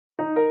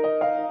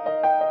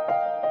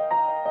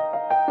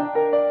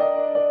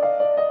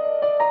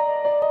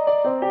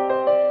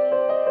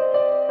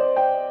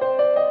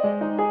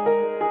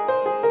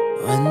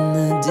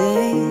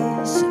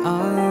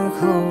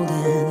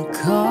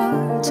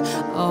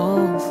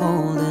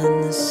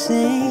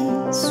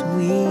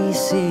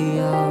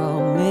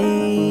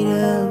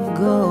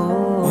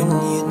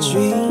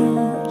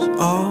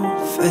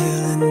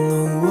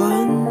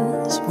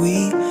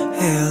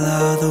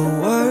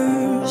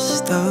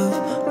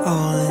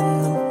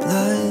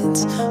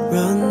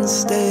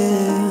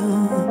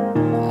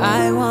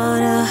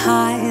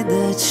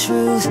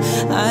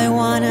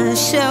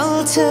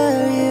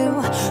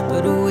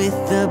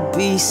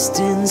beast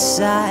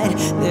inside.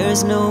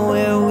 There's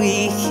nowhere we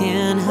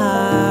can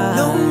hide.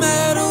 No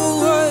matter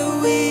what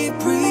we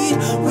breed,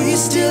 we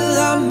still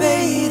are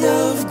made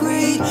of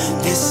greed.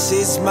 This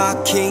is my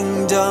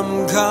kingdom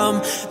come.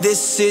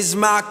 This is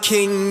my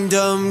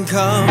kingdom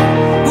come.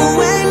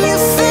 When you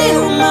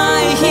feel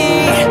my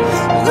heat,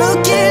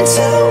 look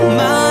into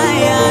my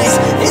eyes.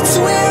 It's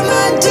where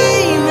my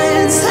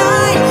demons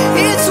hide.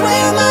 It's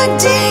where my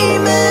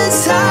demons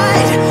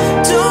hide.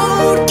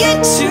 Don't get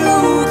too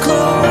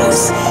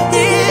close,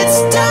 it's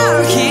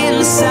dark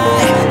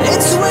inside.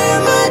 It's where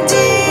my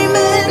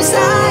demons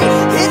hide.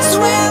 It's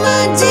where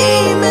my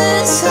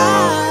demons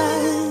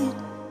hide.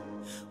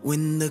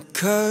 When the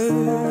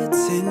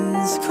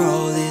curtains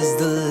crawl is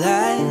the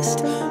last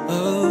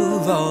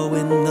of all.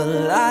 When the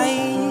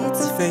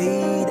lights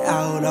fade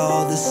out,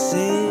 all the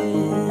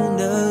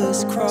sinners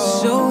crawl.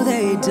 So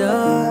they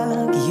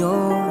dug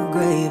your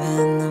grave,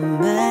 and the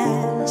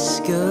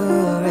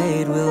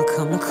masquerade will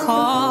come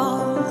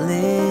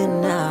calling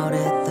out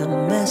at the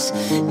mess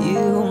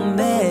you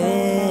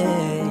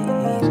made.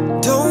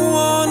 Don't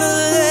wanna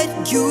let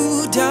you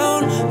down,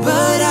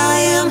 but I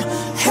am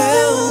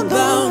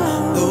hellbound.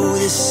 Though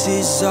this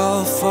is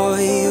all for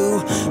you,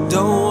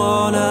 don't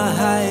wanna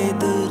hide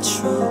the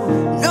truth.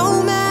 No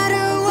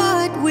matter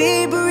what we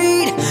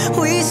breed,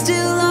 we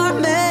still are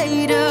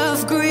made of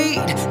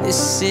greed.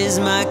 This is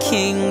my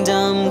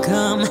kingdom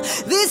come.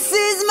 This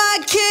is my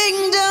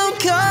kingdom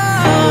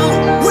come.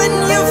 When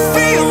you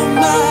feel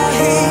my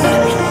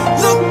heat,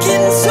 look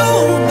into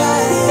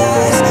my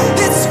eyes.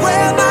 It's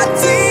where my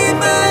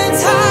demons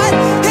hide.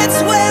 It's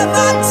where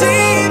my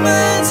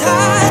demons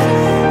hide.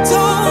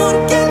 Don't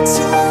get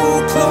too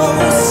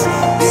close,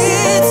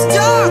 it's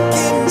dark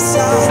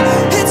inside.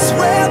 It's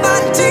where my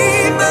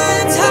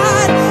demons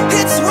hide.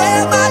 It's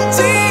where my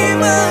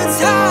demons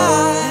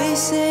hide. I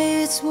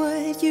say it's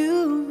what you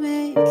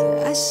make.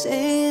 I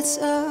say it's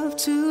up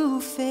to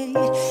fate.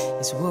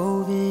 It's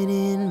woven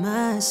in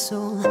my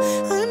soul.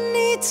 I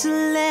need to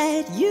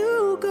let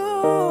you go.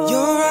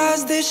 Your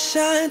eyes, they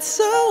shine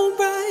so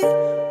bright.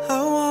 I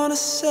wanna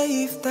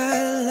save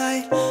that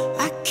light.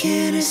 I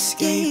can't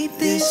escape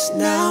this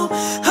now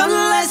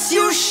unless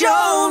you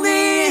show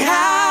me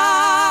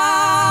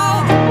how.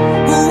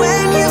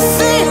 When you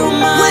feel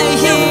my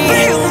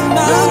heat,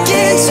 look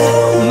into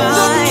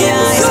my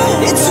eyes.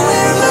 It's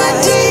where my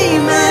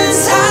demons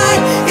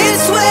hide.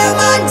 It's where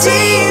my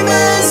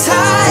demons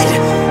hide.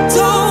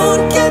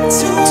 Don't get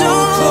too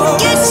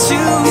close. Get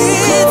too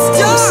It's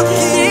dark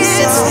It's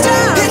inside.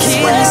 dark It's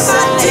where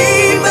my inside.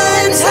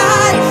 demons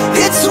hide.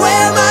 It's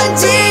where my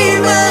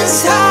demons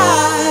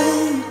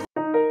hide.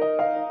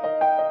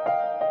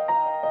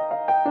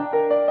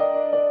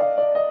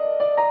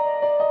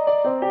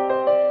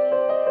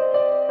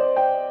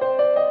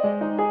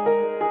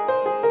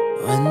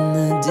 When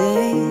the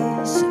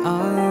days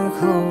are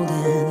cold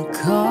and the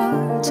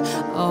cards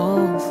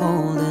all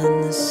fold,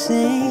 and the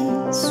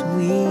saints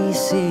we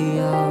see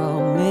are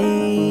all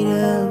made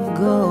of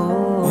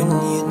gold. When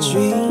your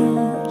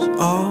dreams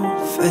all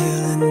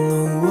fail and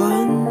the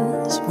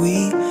ones we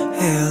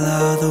hail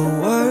are the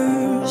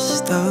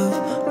worst of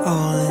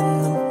all, and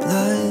the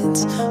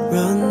bloods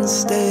run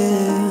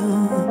stale.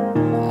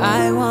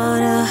 I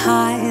wanna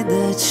hide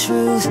the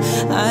truth,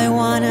 I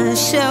wanna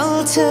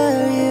shelter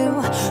you,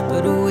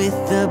 but with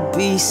the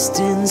beast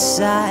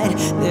inside,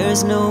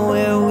 there's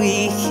nowhere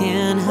we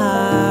can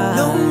hide.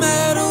 No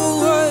matter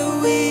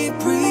what we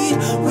breed,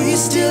 we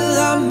still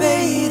are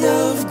made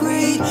of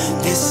greed.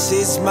 This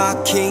is my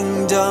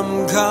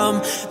kingdom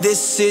come.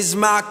 This is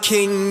my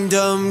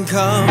kingdom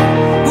come.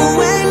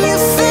 When you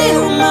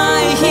feel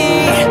my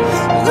heat,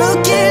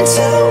 look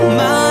into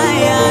my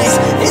eyes.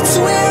 It's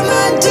where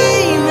my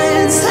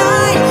demons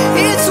hide.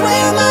 It's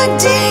where my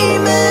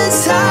demons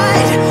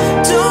hide.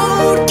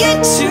 Don't get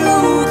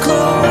too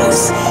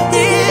close,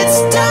 it's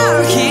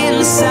dark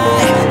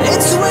inside.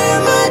 It's where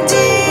my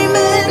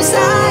demons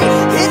hide.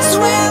 It's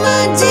where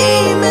my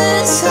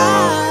demons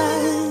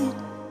hide.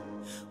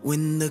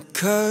 When the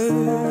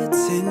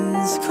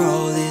curtains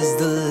crawl is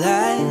the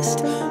last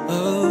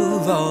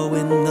of all.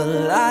 When the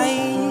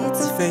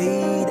lights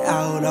fade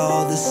out,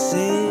 all the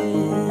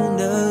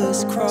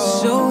sinners crawl.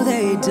 So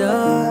they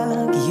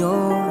dug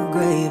your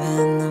grave,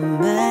 and the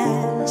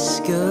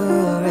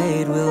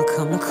masquerade will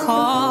come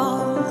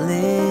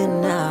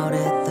calling out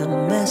at the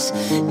mess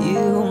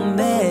you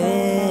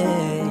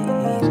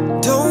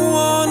made. Don't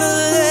wanna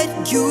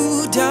let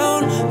you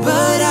down,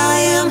 but I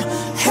am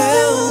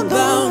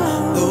hellbound.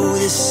 Though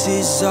this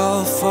is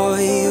all for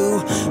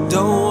you,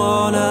 don't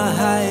wanna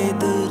hide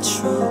the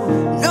truth.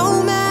 No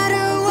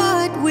matter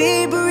what we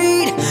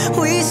breed,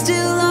 we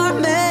still are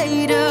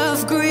made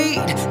of greed.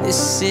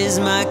 This is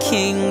my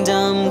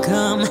kingdom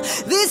come.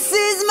 This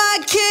is my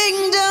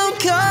kingdom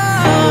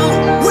come.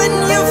 When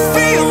you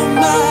feel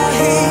my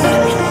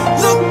heat,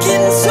 look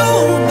into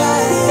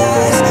my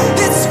eyes.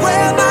 It's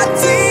where my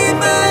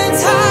demons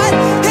hide.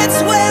 It's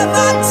where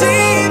my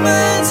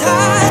demons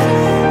hide.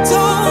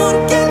 Don't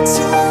get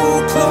too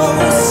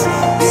close,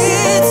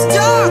 it's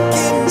dark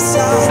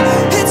inside.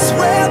 It's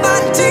where my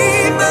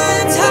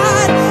demons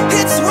hide.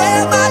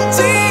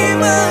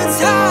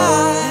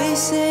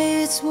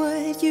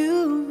 that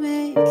you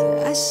make,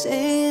 I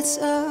say it's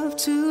up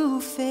to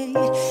fate.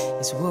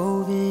 It's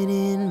woven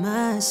in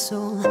my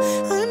soul,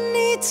 I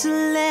need to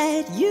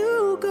let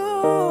you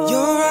go.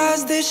 Your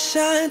eyes, they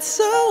shine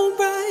so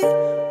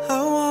bright,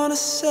 I wanna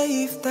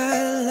save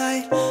that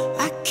light.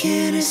 I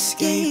can't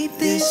escape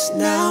this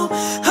now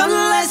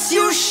unless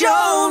you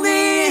show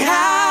me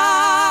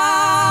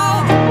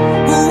how.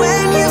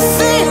 When you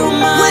feel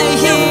my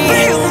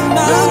heat,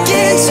 look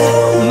into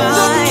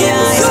my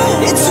eyes.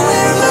 It's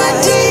where my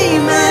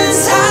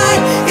demons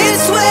hide.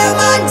 It's where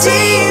my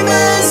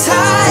demons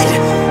hide.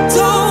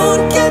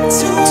 Don't get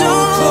too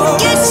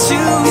close. Get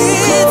too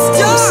It's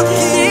dark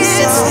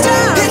inside.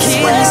 inside. It's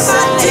where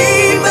my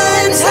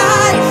demons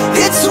hide.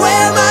 It's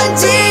where my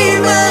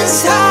demons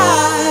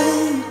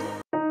hide.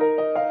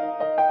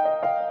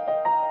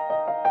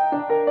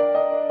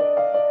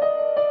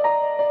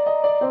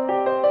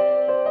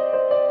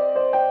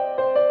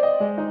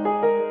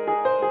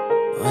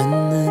 When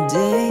the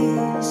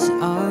days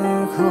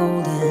are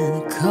cold and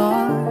the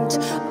cards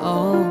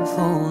all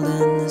fold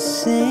and the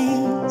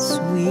saints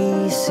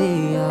we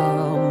see are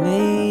all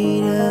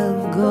made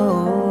of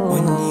gold.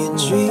 When your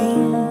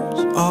dreams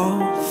all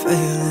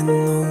fail and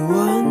the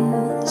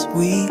ones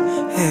we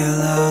hail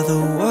are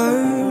the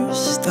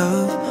worst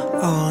of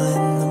all,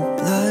 and the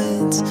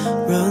bloods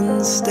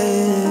run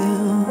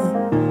stale.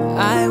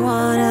 I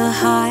wanna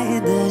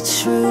hide the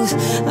truth,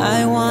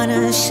 I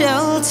wanna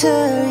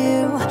shelter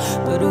you,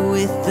 but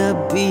with the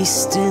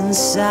beast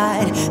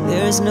inside,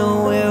 there's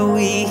nowhere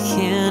we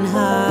can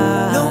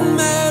hide. No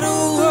matter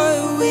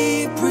what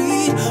we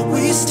breed,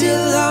 we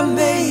still are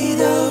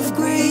made of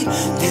greed.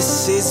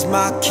 This is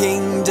my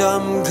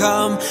kingdom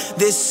come.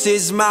 This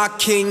is my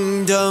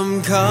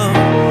kingdom come.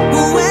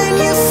 When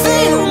you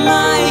feel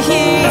my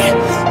heat,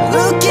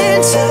 look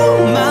into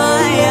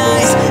my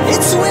eyes.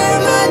 It's where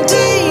my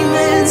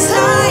demons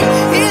hide.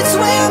 It's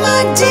where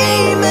my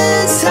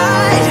demons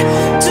hide.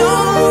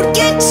 Don't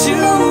get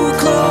too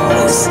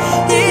close.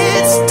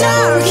 It's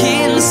dark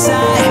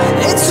inside.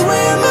 It's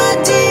where my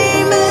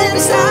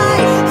demons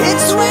hide.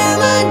 It's where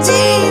my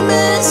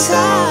demons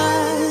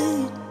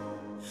hide.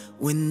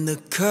 When the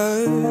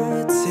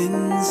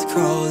curtains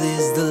crawl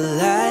is the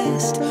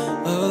last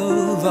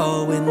of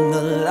all. When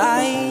the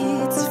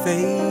lights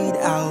fade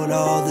out,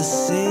 all the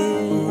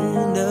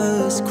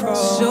sinners crawl.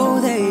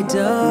 So they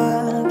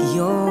dug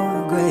your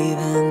grave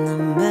and the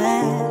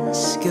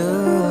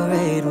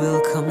masquerade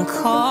will come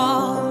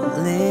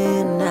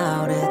calling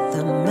out at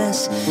the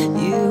mess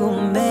you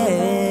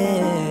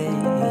made.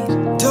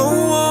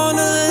 Don't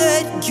wanna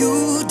let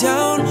you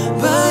down,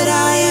 but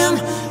I am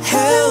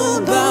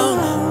hellbound.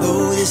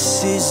 Though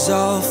this is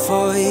all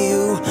for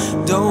you,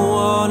 don't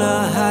wanna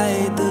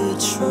hide the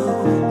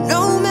truth.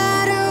 No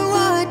matter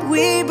what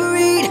we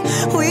breed,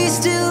 we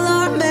still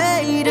are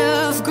made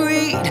of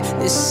greed.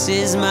 This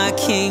is my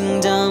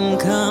kingdom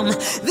come.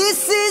 This